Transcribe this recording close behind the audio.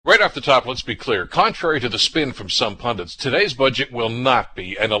right off the top, let's be clear. Contrary to the spin from some pundits, today's budget will not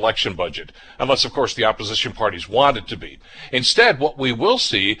be an election budget, unless, of course, the opposition parties want it to be. Instead, what we will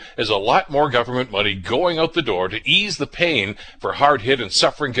see is a lot more government money going out the door to ease the pain for hard-hit and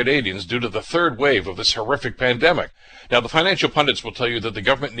suffering Canadians due to the third wave of this horrific pandemic. Now, the financial pundits will tell you that the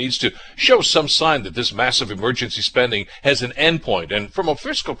government needs to show some sign that this massive emergency spending has an endpoint, and from a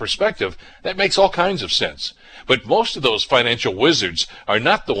fiscal perspective, that makes all kinds of sense. But most of those financial wizards are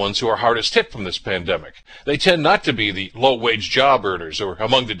not the ones who are hardest hit from this pandemic. They tend not to be the low-wage job earners or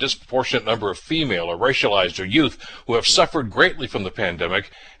among the disproportionate number of female or racialized or youth who have suffered greatly from the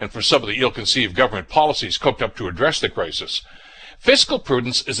pandemic and from some of the ill-conceived government policies cooked up to address the crisis. Fiscal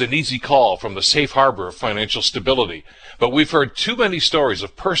prudence is an easy call from the safe harbor of financial stability, but we've heard too many stories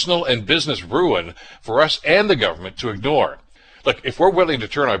of personal and business ruin for us and the government to ignore. Look, if we're willing to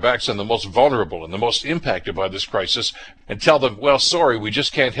turn our backs on the most vulnerable and the most impacted by this crisis and tell them, well, sorry, we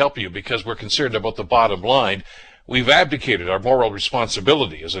just can't help you because we're concerned about the bottom line, we've abdicated our moral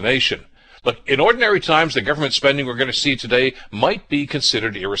responsibility as a nation. Look, in ordinary times, the government spending we're going to see today might be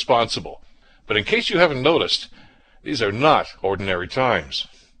considered irresponsible. But in case you haven't noticed, these are not ordinary times.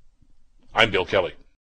 I'm Bill Kelly.